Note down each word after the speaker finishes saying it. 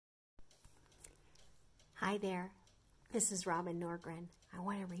Hi there, this is Robin Norgren. I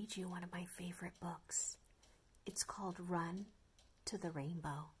want to read you one of my favorite books. It's called Run to the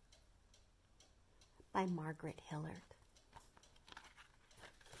Rainbow by Margaret Hillert.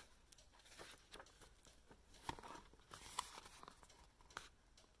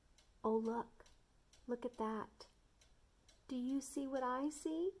 Oh look at that. Do you see what I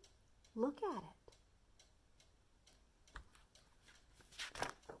see? Look at it.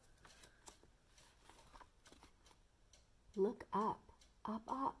 Look up,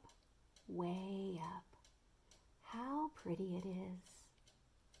 up, way up. How pretty it is.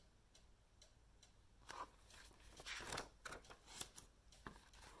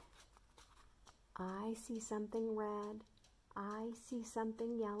 I see something red. I see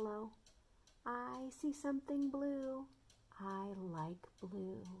something yellow. I see something blue. I like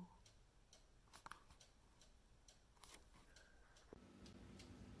blue.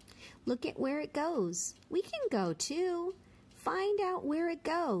 Look at where it goes. We can go too. Find out where it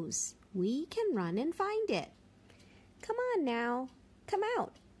goes. We can run and find it. Come on now. Come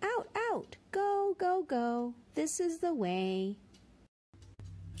out, out, out. Go, go, go. This is the way.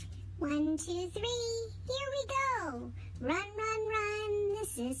 1, 2, 3, here we go. Run, run, run,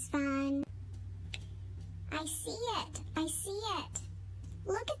 this is fun. I see it, I see it.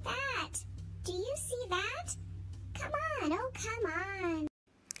 Look at that. Do you see that? Come on, oh come on.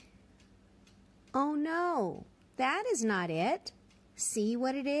 Oh no, that is not it. See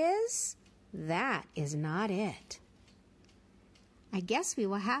what it is? That is not it. I guess we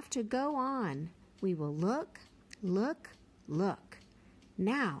will have to go on. We will look, look, look.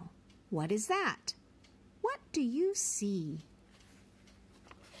 Now, what is that? What do you see?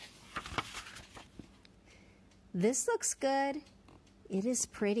 This looks good. It is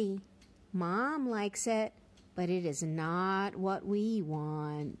pretty. Mom likes it, but it is not what we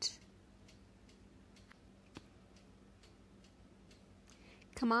want.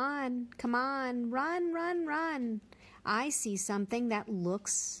 Come on, run, run, run. I see something that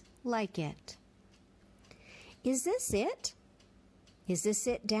looks like it. Is this it? Is this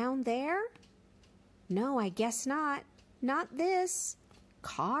it down there? No, I guess not. Not this.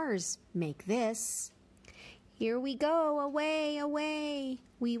 Cars make this. Here we go, away, away.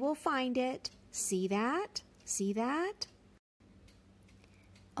 We will find it. See that? See that?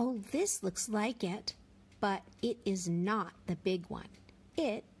 Oh, this looks like it, but it is not the big one.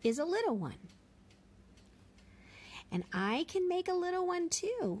 It is a little one. And I can make a little one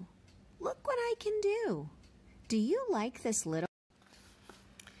too. Look what I can do. Do you like this little?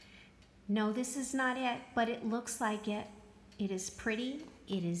 No, this is not it, but it looks like it. It is pretty.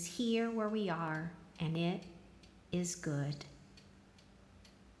 It is here where we are, and it is good.